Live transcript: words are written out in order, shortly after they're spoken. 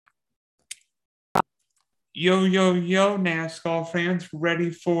Yo, yo, yo, NASCAR fans, ready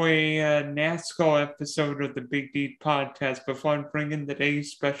for a NASCAR episode of the Big D podcast. Before I bring in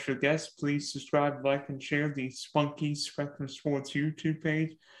today's special guest, please subscribe, like, and share the Spunky Spectrum Sports YouTube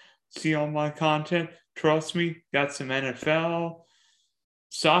page. See all my content. Trust me, got some NFL,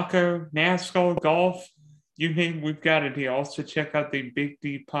 soccer, NASCAR, golf, you name we've got it here. Also, check out the Big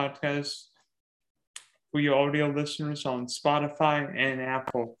D podcast for your audio listeners on Spotify and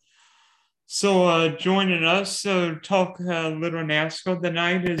Apple. So joining us to talk a little NASCAR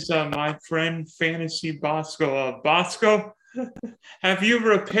tonight is my friend FantasyBosco. Bosco, have you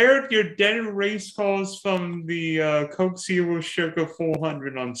repaired your dead race cars from the Coke Zero Sugar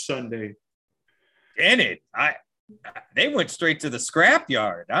 400 on Sunday? They went straight to the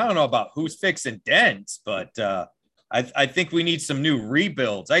scrapyard. I don't know about who's fixing dents, but I think we need some new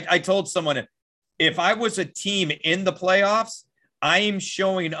rebuilds. I told someone if I was a team in the playoffs, I am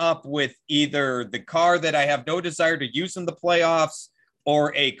showing up with either the car that I have no desire to use in the playoffs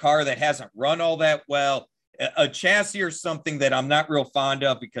or a car that hasn't run all that well, a chassis or something that I'm not real fond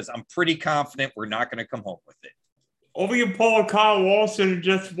of because I'm pretty confident we're not going to come home with it. Only if Paul Kyle Larson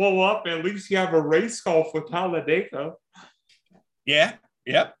just blow up, at least you have a race car for Talladega. Yeah,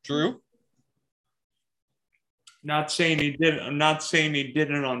 true. Not saying he did. I'm not saying he did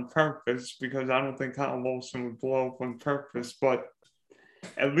it on purpose because I don't think Kyle Larson would blow up on purpose. But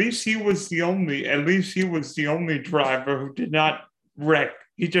at least he was the only. At least he was the only driver who did not wreck.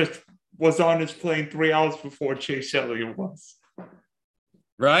 He just was on his plane 3 hours before Chase Elliott was.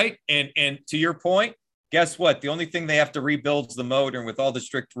 Right, and to your point, guess what? The only thing they have to rebuild is the motor, and with all the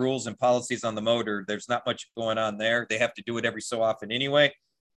strict rules and policies on the motor, there's not much going on there. They have to do it every so often anyway.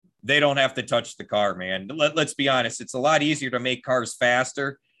 They don't have to touch the car, man. Let's be honest. It's a lot easier to make cars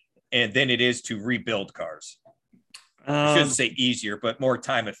faster than it is to rebuild cars. I shouldn't say easier, but more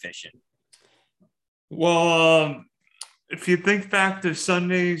time efficient. Well, if you think back to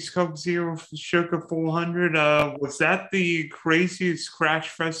Sunday's Coke Zero Sugar 400, was that the craziest crash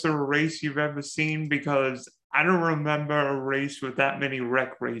fest of a race you've ever seen? Because I don't remember a race with that many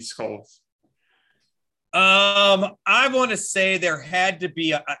wreck race calls. I want to say there had to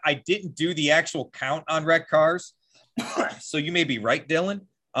be. I didn't do the actual count on wreck cars, so you may be right, Dylan.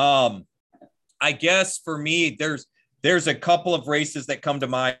 I guess for me, there's a couple of races that come to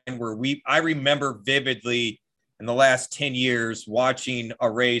mind where I remember vividly in the last 10 years watching a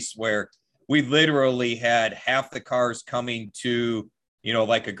race where we literally had half the cars coming to,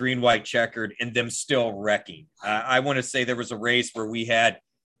 like a green, white checkered and them still wrecking. I want to say there was a race where we had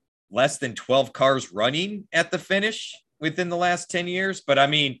less than 12 cars running at the finish within the last 10 years. But I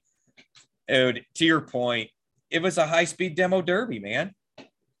mean, to your point, it was a high-speed demo derby, man.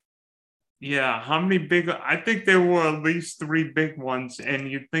 Yeah, how many big? I think there were at least 3 big ones,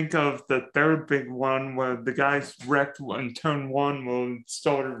 and you think of the third big one where the guys wrecked in turn 1 when it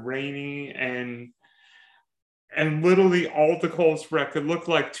started raining, and literally all the cars wrecked. It looked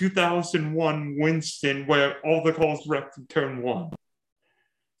like 2001 Winston, where all the cars wrecked in turn 1.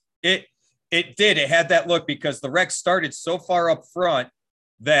 It did. It had that look because the wreck started so far up front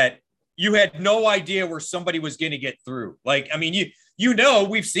that you had no idea where somebody was going to get through. Like, I mean,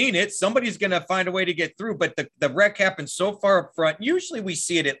 we've seen it. Somebody's going to find a way to get through, but the wreck happened so far up front. Usually we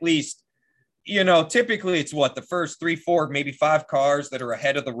see it at least, typically it's the first 3, 4, maybe 5 cars that are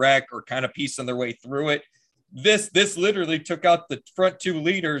ahead of the wreck or kind of piecing their way through it. This literally took out the front 2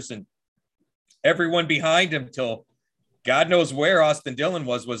 leaders and everyone behind him till God knows where Austin Dillon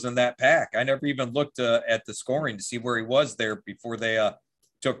was in that pack. I never even looked at the scoring to see where he was there before they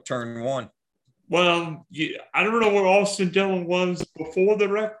took turn 1. Well, I don't know where Austin Dillon was before the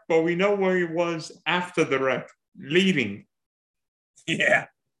wreck, but we know where he was after the wreck, leading. Yeah.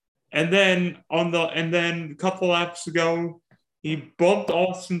 And then a couple laps ago, he bumped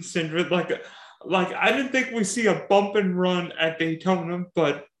Austin Cindric. Like I didn't think we see a bump and run at Daytona,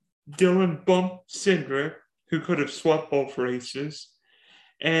 but Dillon bumped Cindric, who could have swept both races.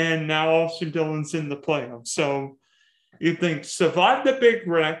 And now Austin Dillon's in the playoffs. So you think survive the big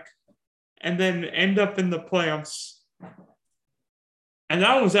wreck and then end up in the playoffs. And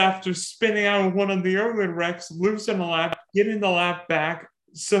that was after spinning out of one of the earlier wrecks, losing a lap, getting the lap back.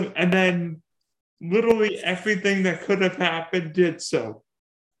 So, and then literally everything that could have happened did so.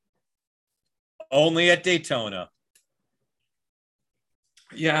 Only at Daytona.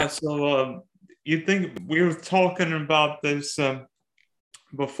 Yeah, so you think we were talking about this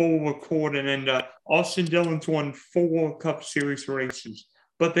before recording, and Austin Dillon's won 4 Cup Series races,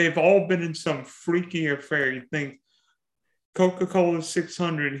 but they've all been in some freaky affair. You think Coca-Cola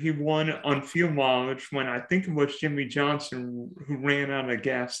 600, he won on fuel mileage when I think it was Jimmy Johnson who ran out of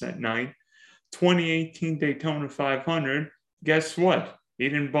gas that night. 2018 Daytona 500. Guess what? He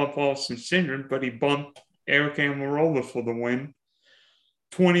didn't bump Austin Cindric, but he bumped Aric Almirola for the win.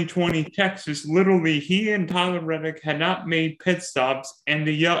 2020 Texas, literally he and Tyler Reddick had not made pit stops, and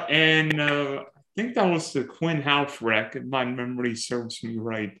I think that was the Quinn House wreck, if my memory serves me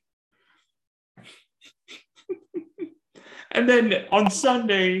right. And then on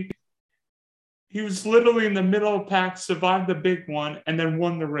Sunday, he was literally in the middle of the pack, survived the big one, and then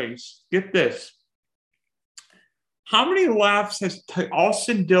won the race. Get this. How many laps has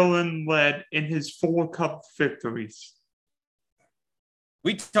Austin Dillon led in his 4 Cup victories?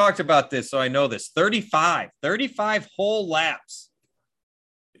 We talked about this, so I know this. 35 whole laps.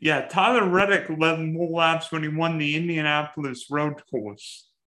 Yeah, Tyler Reddick led more laps when he won the Indianapolis road course.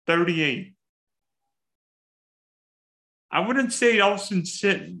 38. I wouldn't say Austin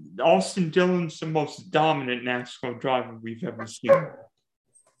Dillon's the most dominant NASCAR driver we've ever seen.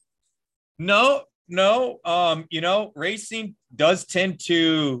 No. Racing does tend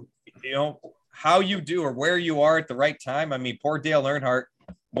to, how you do or where you are at the right time. I mean, poor Dale Earnhardt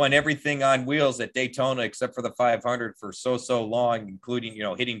won everything on wheels at Daytona except for the 500 for so long, including,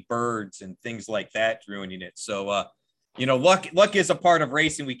 hitting birds and things like that, ruining it. So, luck is a part of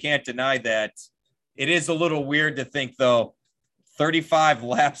racing. We can't deny that. It is a little weird to think, though, 35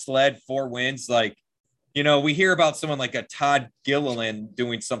 laps led, 4 wins. Like, we hear about someone like a Todd Gilliland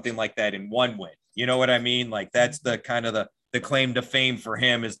doing something like that in 1 win. You know what I mean? Like, that's the kind of the claim to fame for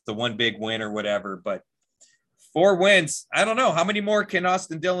him is the one big win or whatever. But 4 wins, I don't know. How many more can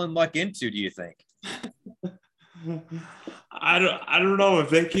Austin Dillon luck into, do you think? I don't know. If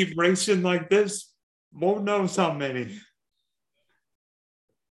they keep racing like this, won't know how many.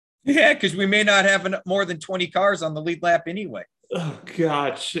 Yeah, because we may not have more than 20 cars on the lead lap anyway. Oh,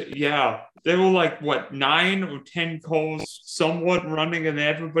 gosh. Yeah. They were like, 9 or 10 cars somewhat running, and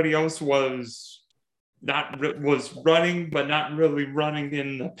everybody else was running, but not really running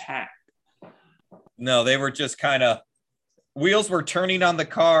in the pack. No, they were just kind of wheels were turning on the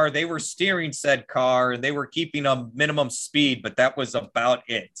car. They were steering said car, and they were keeping a minimum speed, but that was about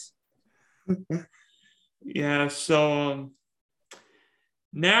it. Yeah. So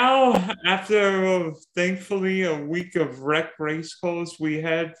now, after thankfully a week of wreck race cars, we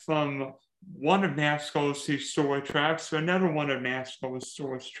head from one of NASCAR's historic tracks to another one of NASCAR's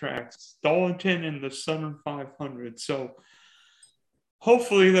historic tracks, Darlington and the Southern 500. So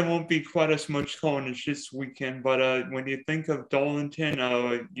hopefully there won't be quite as much carnage this weekend. But when you think of Darlington,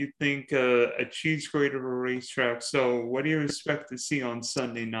 you think a cheese grater of a racetrack. So what do you expect to see on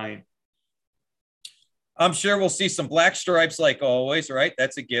Sunday night? I'm sure we'll see some black stripes like always, right?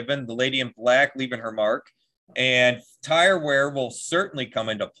 That's a given. The lady in black leaving her mark. And tire wear will certainly come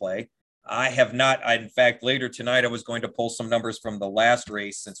into play. In fact, later tonight, I was going to pull some numbers from the last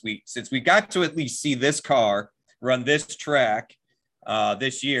race since we got to at least see this car run this track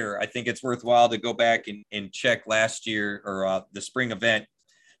this year. I think it's worthwhile to go back and check last year or the spring event.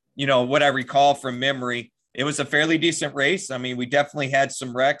 What I recall from memory, it was a fairly decent race. I mean, we definitely had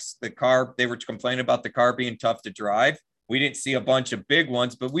some wrecks. They were complaining about the car being tough to drive. We didn't see a bunch of big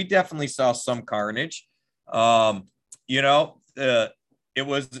ones, but we definitely saw some carnage. It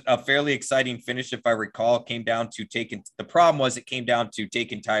was a fairly exciting finish, if I recall. It came down to taking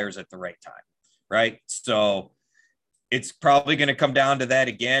tires at the right time, right? So it's probably going to come down to that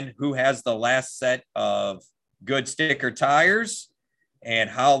again. Who has the last set of good sticker tires and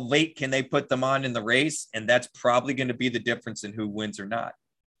how late can they put them on in the race? And that's probably going to be the difference in who wins or not.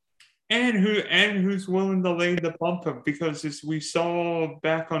 And who's willing to lay the bumper, because as we saw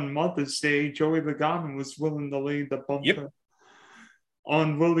back on Mother's Day, Joey Logano was willing to lay the bumper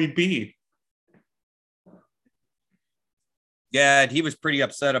on Willie B. Yeah, he was pretty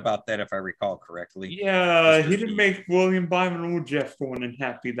upset about that, if I recall correctly. Yeah, he didn't make William Byron or Jeff Gordon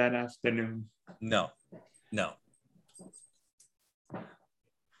happy that afternoon. No.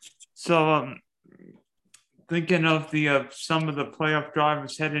 So, thinking of the some of the playoff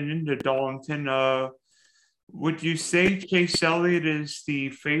drivers heading into Darlington, would you say Chase Elliott is the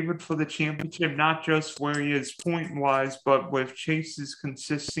favorite for the championship, not just where he is point-wise, but with Chase's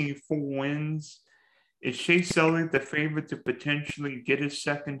consistent 4 wins? Is Chase Elliott the favorite to potentially get his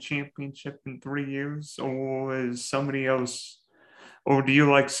second championship in 3 years, or is somebody else, or do you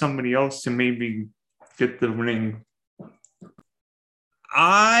like somebody else to maybe get the ring?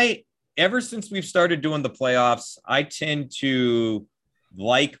 Ever since we've started doing the playoffs, I tend to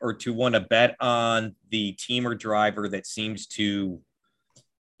like or to want to bet on the team or driver that seems to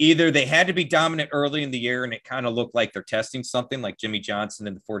either they had to be dominant early in the year and it kind of looked like they're testing something like Jimmy Johnson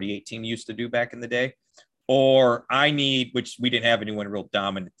and the 48 team used to do back in the day, or which we didn't have anyone real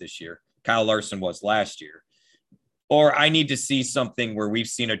dominant this year. Kyle Larson was last year. Or I need to see something where we've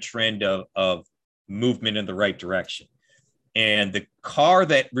seen a trend of movement in the right direction. And the car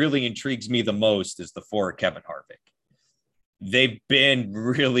that really intrigues me the most is the 4 Kevin Harvick. They've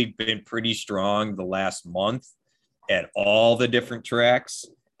really been pretty strong the last month at all the different tracks.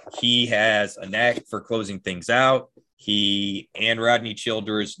 He has a knack for closing things out. He and Rodney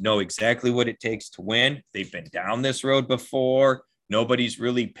Childress know exactly what it takes to win. They've been down this road before. Nobody's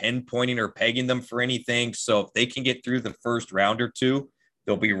really pinpointing or pegging them for anything. So if they can get through the first round or two,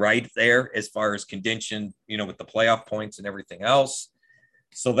 they'll be right there as far as contention, with the playoff points and everything else.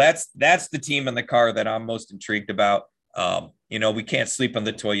 So that's the team in the car that I'm most intrigued about. We can't sleep on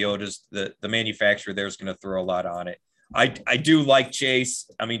the Toyotas. The manufacturer there is going to throw a lot on it. I do like Chase.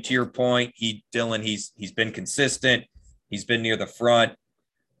 I mean, to your point, Dillon, he's been consistent. He's been near the front.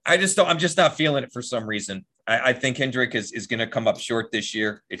 I'm just not feeling it for some reason. I think Hendrick is going to come up short this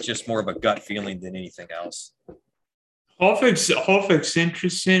year. It's just more of a gut feeling than anything else. Harvick's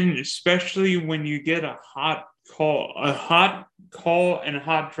interesting, especially when you get a hot call and a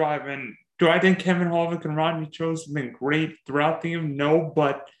hot drive. And do I think Kevin Harvick and Rodney Childress have been great throughout the year? No,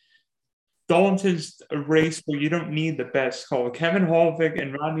 but Darlington's a race where you don't need the best call. Kevin Harvick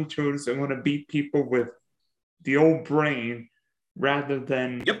and Rodney Childress are going to beat people with the old brain rather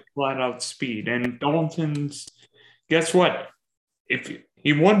than flat out speed. And Darlington's, guess what? If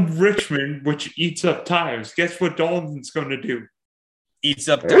he won Richmond, which eats up tires, guess what Darlington's going to do? Eats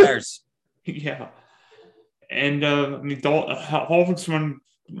up tires. Yeah. And Harvick's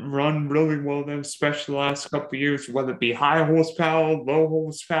run really well there, especially the last couple of years, whether it be high horsepower, low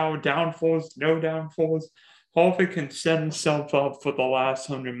horsepower, downforce, no downforce. Harvick can set himself up for the last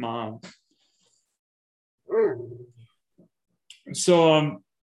 100 miles. So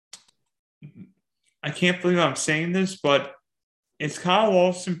I can't believe I'm saying this, but is Kyle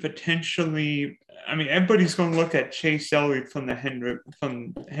Larson potentially? I mean, everybody's going to look at Chase Elliott from Hendrick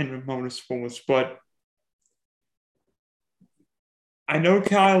Motorsports, but I know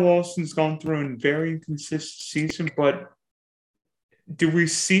Kyle Larson's gone through a very inconsistent season, but do we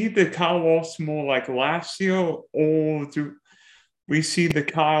see the Kyle Larson more like last year, or do we see the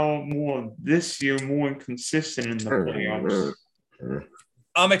Kyle more this year, more inconsistent in the playoffs?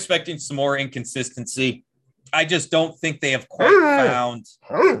 I'm expecting some more inconsistency. I just don't think they have quite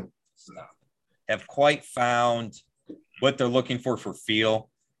found what they're looking for feel.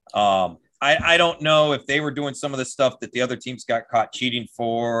 I don't know if they were doing some of the stuff that the other teams got caught cheating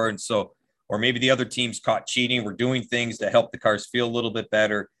for. And so, or maybe the other teams caught cheating were doing things to help the cars feel a little bit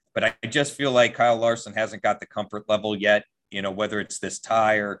better. But I just feel like Kyle Larson hasn't got the comfort level yet, whether it's this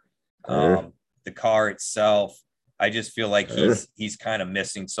tire, the car itself. I just feel like he's kind of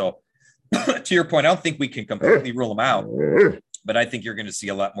missing. So to your point, I don't think we can completely rule him out, but I think you're going to see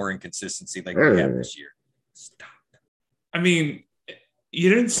a lot more inconsistency like we have this year. Stop. I mean, you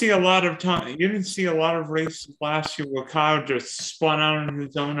didn't see a lot of time. You didn't see a lot of races last year where Kyle just spun out on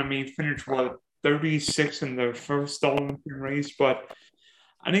his own. I mean, he finished 36 in the first Darlington race, but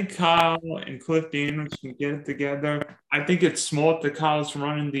I think Kyle and Cliff Daniels can get it together. I think it's smart that Kyle's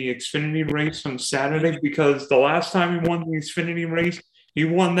running the Xfinity race on Saturday, because the last time he won the Xfinity race, he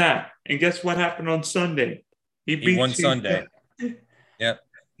won that. And guess what happened on Sunday? He won Sunday. Yep.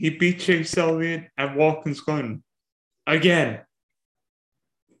 He beat Chase Elliott at Watkins Glen again.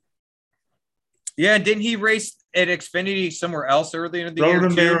 Yeah, didn't he race at Xfinity somewhere else earlier in the year?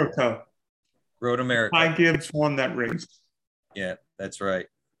 Road America. Ty Gibbs won that race. Yeah, that's right.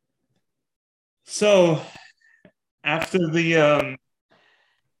 So after the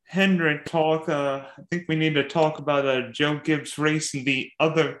Hendrick talk, I think we need to talk about Joe Gibbs racing the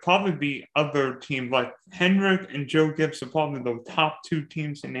other team. Like Hendrick and Joe Gibbs are probably the top two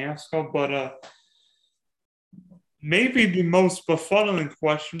teams in NASCAR, but maybe the most befuddling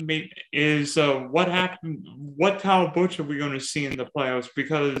question is what happened? What Kyle Busch are we going to see in the playoffs?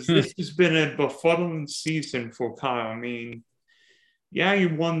 Because this has been a befuddling season for Kyle. I mean, yeah, he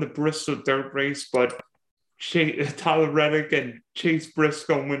won the Bristol dirt race, but Tyler Reddick and Chase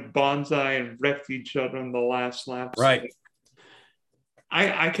Briscoe went bonsai and wrecked each other in the last lap. Right. So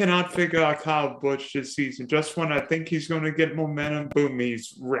I cannot figure out Kyle Busch this season. Just when I think he's going to get momentum, boom,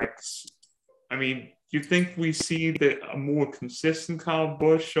 he's wrecks. I mean, do you think we see a more consistent Kyle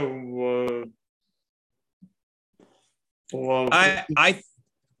Busch, or I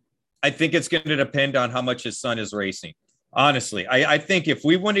think it's going to depend on how much his son is racing. Honestly, I think if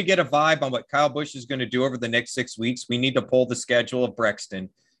we want to get a vibe on what Kyle Busch is going to do over the next 6 weeks, we need to pull the schedule of Brexton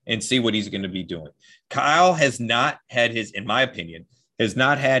and see what he's going to be doing. Kyle has not had in my opinion, has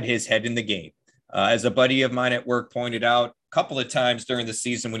not had his head in the game. As a buddy of mine at work pointed out, couple of times during the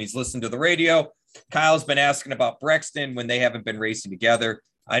season when he's listened to the radio. Kyle's been asking about Brexton when they haven't been racing together.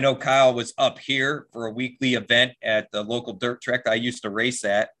 I know Kyle was up here for a weekly event at the local dirt track I used to race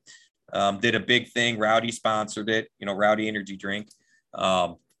at. Did a big thing. Rowdy sponsored it, Rowdy energy drink.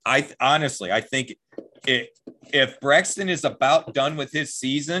 I think if Brexton is about done with his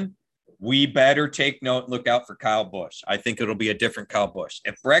season, we better take note and look out for Kyle Busch. I think it'll be a different Kyle Busch.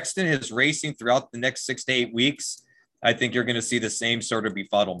 If Brexton is racing throughout the next 6 to 8 weeks, I think you're going to see the same sort of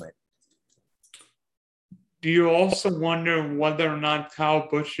befuddlement. Do you also wonder whether or not Kyle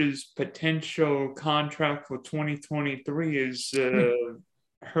Busch's potential contract for 2023 is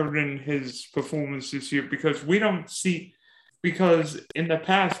hurting his performance this year? Because in the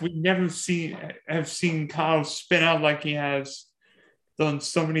past, we never have seen Kyle spin out like he has done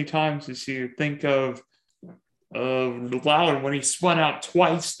so many times this year. Think of Lawler when he spun out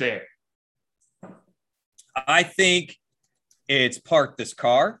twice there. I think it's part this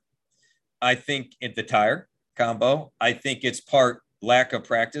car. I think it's the tire combo. I think it's part lack of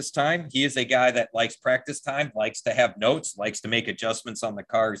practice time. He is a guy that likes practice time, likes to have notes, likes to make adjustments on the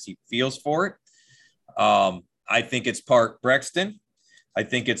car as he feels for it. I think it's part Brexton. I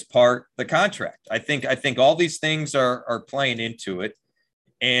think it's part the contract. I think all these things are playing into it.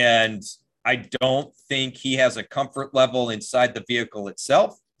 And I don't think he has a comfort level inside the vehicle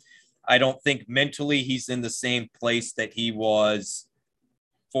itself. I don't think mentally he's in the same place that he was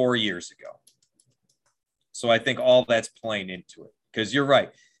 4 years ago. So I think all that's playing into it, because you're right.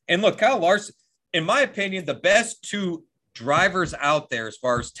 And look, Kyle Larson, in my opinion, the best two drivers out there as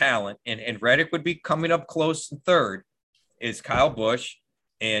far as talent, and Reddick would be coming up close in third, is Kyle Busch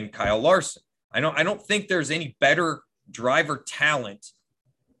and Kyle Larson. I don't think there's any better driver talent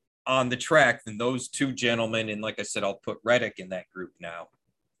on the track than those two gentlemen. And like I said, I'll put Reddick in that group now.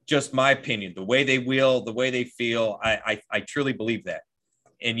 Just my opinion, the way they wheel, the way they feel, I truly believe that.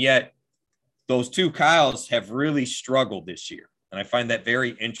 And yet those two Kyles have really struggled this year. And I find that very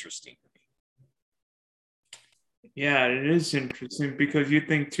interesting to me. Yeah, it is interesting because you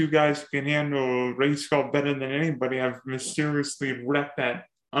think two guys who can handle a race car better than anybody have mysteriously wrecked at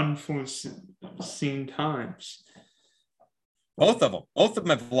unforeseen times. Both of them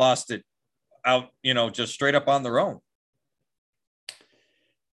have lost it out, just straight up on their own.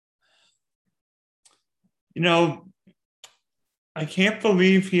 I can't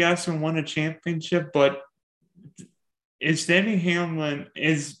believe he hasn't won a championship, but is Denny Hamlin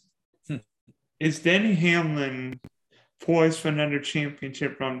poised for another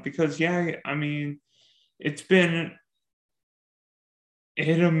championship run? Because it's been a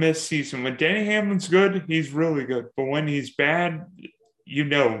hit or miss season. When Denny Hamlin's good, he's really good. But when he's bad,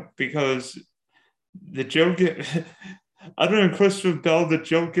 because the Joe other than Christopher Bell, the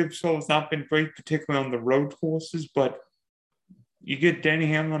Joe Gibbs has not been great, particularly on the road courses. But you get Denny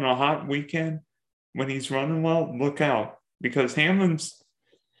Hamlin on a hot weekend when he's running well, look out. Because Hamlin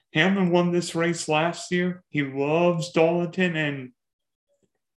won this race last year. He loves Darlington, and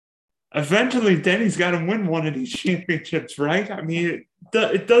eventually Denny's got to win one of these championships, right?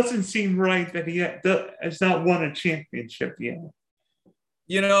 It doesn't seem right that he has not won a championship yet.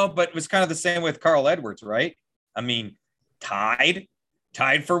 But it was kind of the same with Carl Edwards, right?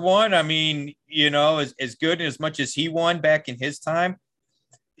 Tied for one. As good and as much as he won back in his time,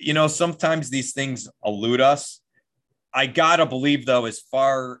 sometimes these things elude us. I got to believe, though, as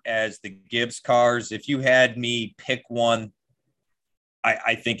far as the Gibbs cars, if you had me pick one,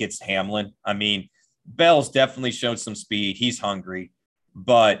 I think it's Hamlin. Bell's definitely showed some speed. He's hungry,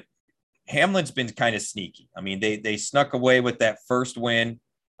 but Hamlin's been kind of sneaky. They snuck away with that first win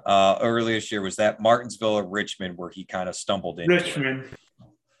earlier this year. Was that Martinsville or Richmond where he kind of stumbled into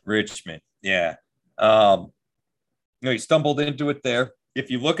Richmond. Yeah. He stumbled into it there. If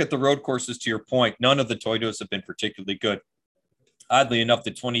you look at the road courses, to your point, none of the Toyotas have been particularly good. Oddly enough,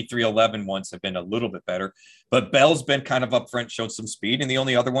 the 2311 ones have been a little bit better, but Bell's been kind of up front, showed some speed, and the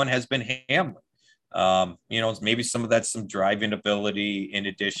only other one has been Hamlin. Maybe some of that's some driving ability in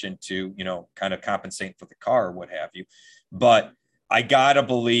addition to, kind of compensating for the car or what have you. But I got to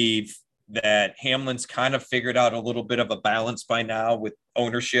believe that Hamlin's kind of figured out a little bit of a balance by now with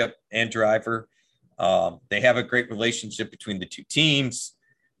ownership and driver. They have a great relationship between the two teams.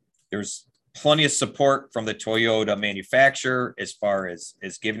 There's plenty of support from the Toyota manufacturer as far as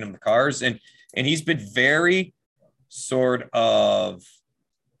giving them the cars. And he's been very sort of,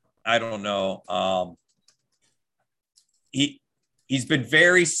 I don't know. He's been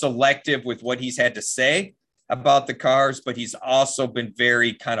very selective with what he's had to say about the cars, but he's also been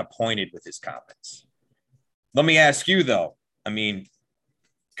very kind of pointed with his comments. Let me ask you, though,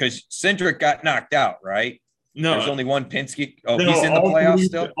 because Cindric got knocked out, right? No, there's only one Penske. Oh, no, he's in the playoffs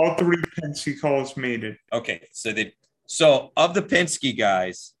still? All three Penske cars made it. Okay, so of the Penske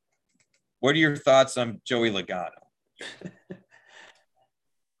guys, what are your thoughts on Joey Logano?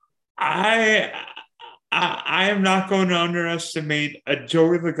 I am not going to underestimate a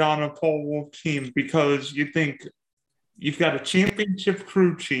Joey Logano Paul Wolf team, because you think you've got a championship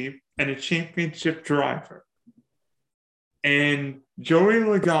crew chief and a championship driver, and Joey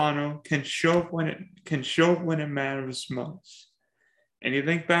Logano can show up when it matters most. And you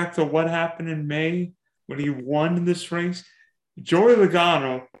think back to what happened in May when he won this race. Joey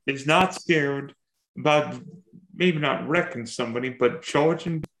Logano is not scared about maybe not wrecking somebody, but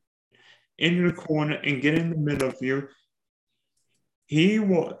charging into the corner and get in the middle of you. He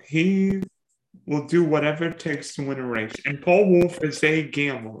will do whatever it takes to win a race. And Paul Wolf is a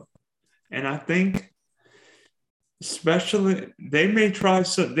gambler. And I think especially they may try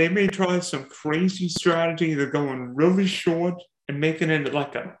some crazy strategy. They're going really short and making it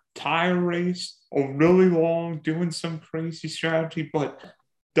like a tire race, or really long, doing some crazy strategy, but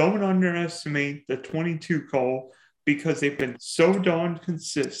don't underestimate the 22 call, because they've been so darn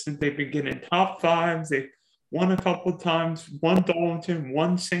consistent. They've been getting top fives. They've won a couple of times, won Darlington,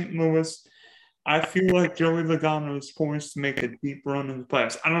 won St. Louis. I feel like Joey Logano is poised to make a deep run in the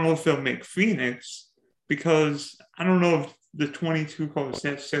playoffs. I don't know if they'll make Phoenix, because I don't know if the 22 call has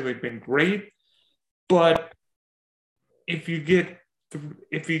necessarily been great, but if you get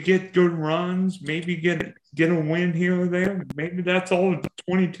good runs, maybe get a win here or there, maybe that's all the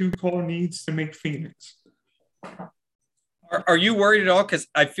 22 call needs to make Phoenix. Are you worried at all? Because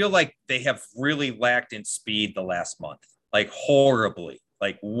I feel like they have really lacked in speed the last month, like horribly,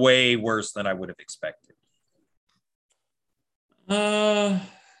 like way worse than I would have expected. Yeah,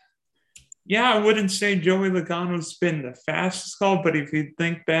 I wouldn't say Joey Logano's been the fastest call, but if you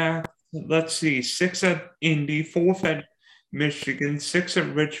think back, let's see, 6 at Indy, 4th at Michigan, 6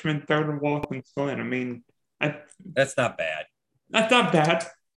 at Richmond, 3rd at Watkins Glen. I mean, that's not bad. That's not bad.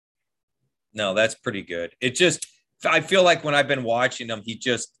 No, that's pretty good. I feel like when I've been watching him,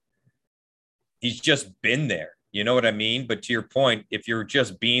 he's just been there. You know what I mean? But to your point, if you're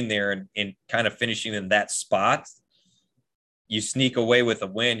just being there and kind of finishing in that spot, you sneak away with a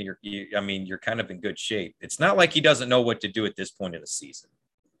win, you're kind of in good shape. It's not like he doesn't know what to do at this point of the season.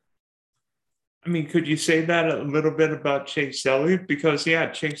 I mean, could you say that a little bit about Chase Elliott? Because, yeah,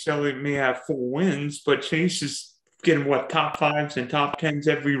 Chase Elliott may have 4 wins, but Chase is getting, top 5s and top 10s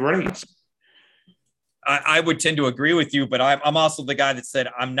every race. I would tend to agree with you, but I'm also the guy that said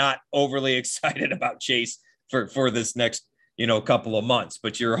I'm not overly excited about Chase for this next, couple of months.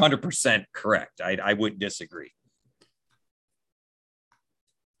 But you're 100% correct. I wouldn't disagree.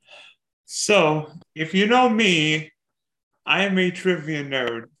 So, if you know me, I am a trivia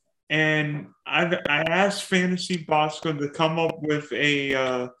nerd. And I asked FantasyBosco to come up with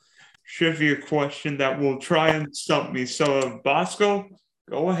a trivia question that will try and stump me. So, Bosco,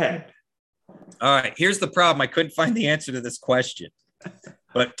 go ahead. All right. Here's the problem. I couldn't find the answer to this question.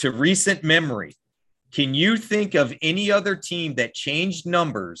 But to recent memory, can you think of any other team that changed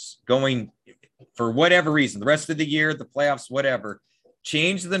numbers going for whatever reason, the rest of the year, the playoffs, whatever,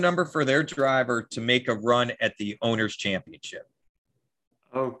 changed the number for their driver to make a run at the Owners' Championship?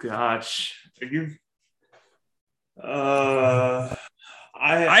 Oh gosh, are you?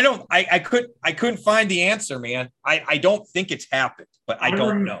 I couldn't find the answer, man. I don't think it's happened, but I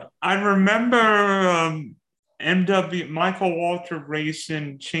don't know. I remember MW Michael Walter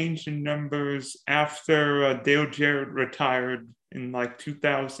Racing changing numbers after Dale Jarrett retired in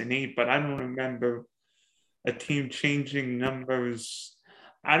 2008, but I don't remember a team changing numbers.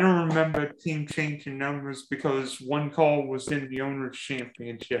 I don't remember a team changing numbers because one call was in the Owners'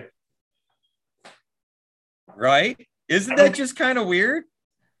 Championship. Right? Isn't that just kind of weird?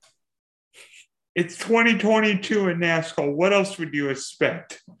 It's 2022 in NASCAR. What else would you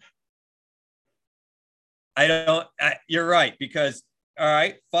expect? You're right, because, all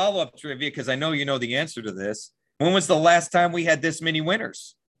right, follow-up trivia, because I know you know the answer to this. When was the last time we had this many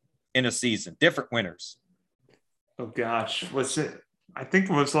winners in a season? Different winners. Oh, gosh. Was it? I think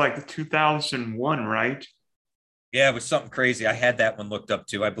it was 2001, right? Yeah, it was something crazy. I had that one looked up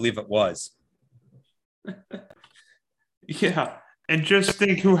too. I believe it was. Yeah. And just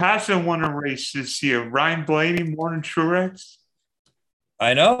think who hasn't won a race this year. Ryan Blaney, Martin Truex.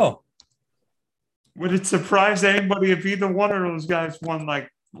 I know. Would it surprise anybody if either one of those guys won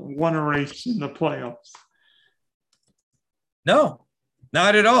a race in the playoffs? No,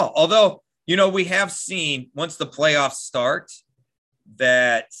 not at all. Although, we have seen once the playoffs start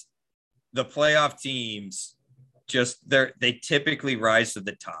that the playoff teams they typically rise to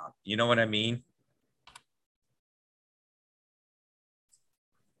the top. You know what I mean?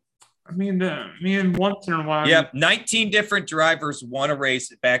 Once in a while. Yep, 19 different drivers won a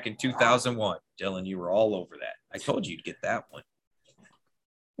race back in 2001. Dylan, you were all over that. I told you you'd get that one.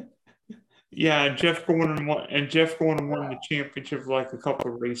 Yeah, Jeff Gordon won the championship like a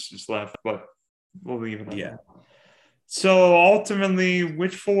couple of races left, but we'll leave it. Yeah. So ultimately,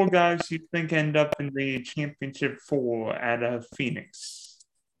 which 4 guys do you think end up in the championship 4 at Phoenix?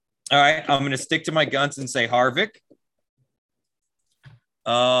 All right, I'm going to stick to my guns and say Harvick.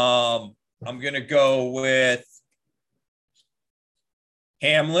 I'm going to go with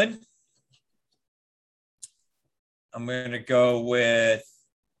Hamlin. I'm going to go with,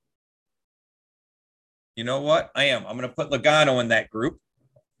 you know what? I'm going to put Logano in that group.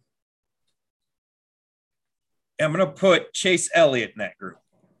 I'm going to put Chase Elliott in that group.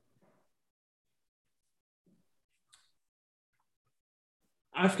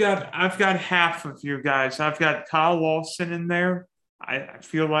 I've got half of you guys. I've got Kyle Larson in there. I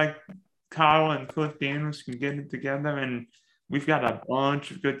feel like Kyle and Cliff Daniels can get it together, and we've got a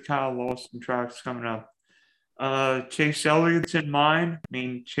bunch of good Kyle Larson tracks coming up. Chase Elliott's in mine.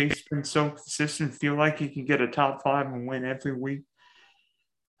 Chase been so consistent. Feel like he can get a top 5 and win every week.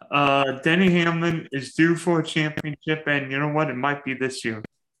 Denny Hamlin is due for a championship, and you know what? It might be this year.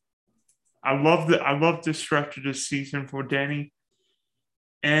 I love the stretch of this season for Denny.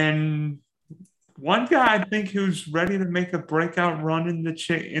 And one guy I think who's ready to make a breakout run in the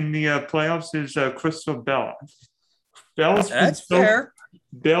playoffs is Christopher Bell. That's fair.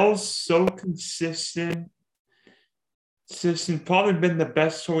 Bell's so consistent. Probably been the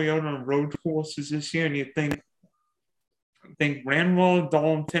best Toyota on road courses this year, and you think Ranwell,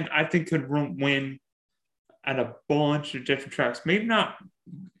 Darlington, I think could win at a bunch of different tracks. Maybe not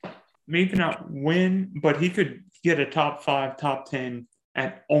win, but he could get a top 5, top 10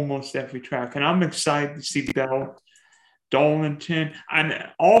 at almost every track. And I'm excited to see Bell, Darlington, and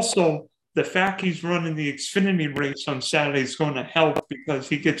also the fact he's running the Xfinity race on Saturday is going to help because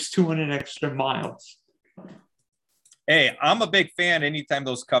he gets 200 extra miles. Hey, I'm a big fan anytime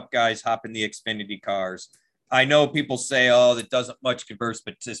those Cup guys hop in the Xfinity cars. I know people say, oh, that doesn't much converse,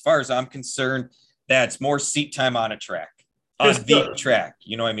 but as far as I'm concerned, that's more seat time on a track, on the track.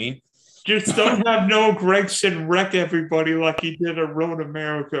 You know what I mean? Just don't have Noah Gragson wreck everybody like he did at Road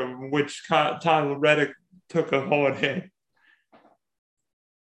America, in which Tyler Reddick took a hard hit.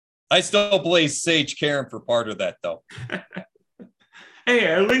 I still blame Sage Karen for part of that, though. Hey,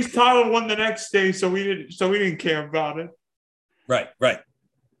 at least Tyler won the next day, so we didn't care about it. Right.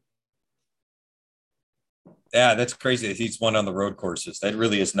 Yeah, that's crazy that he's won on the road courses. That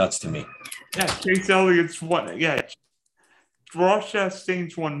really is nuts to me. Yeah, Chase Elliott's won. Yeah, Ross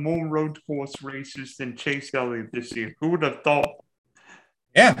Chastain's won more road course races than Chase Elliott this year. Who would have thought?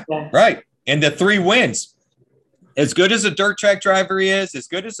 Yeah, right. And the 3 wins. As good as a dirt track driver he is, as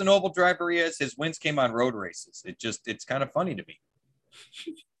good as an oval driver he is, his wins came on road races. It's kind of funny to me.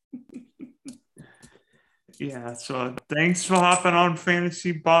 Yeah, so thanks for hopping on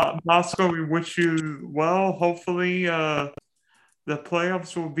Fantasy Bosco. We wish you well. Hopefully, the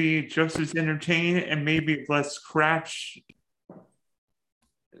playoffs will be just as entertaining and maybe less crash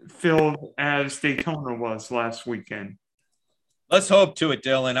filled as Daytona was last weekend. Let's hope to it,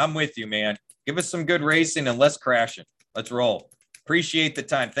 Dylan. I'm with you, man. Give us some good racing and less crashing. Let's roll. Appreciate the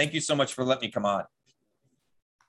time. Thank you so much for letting me come on.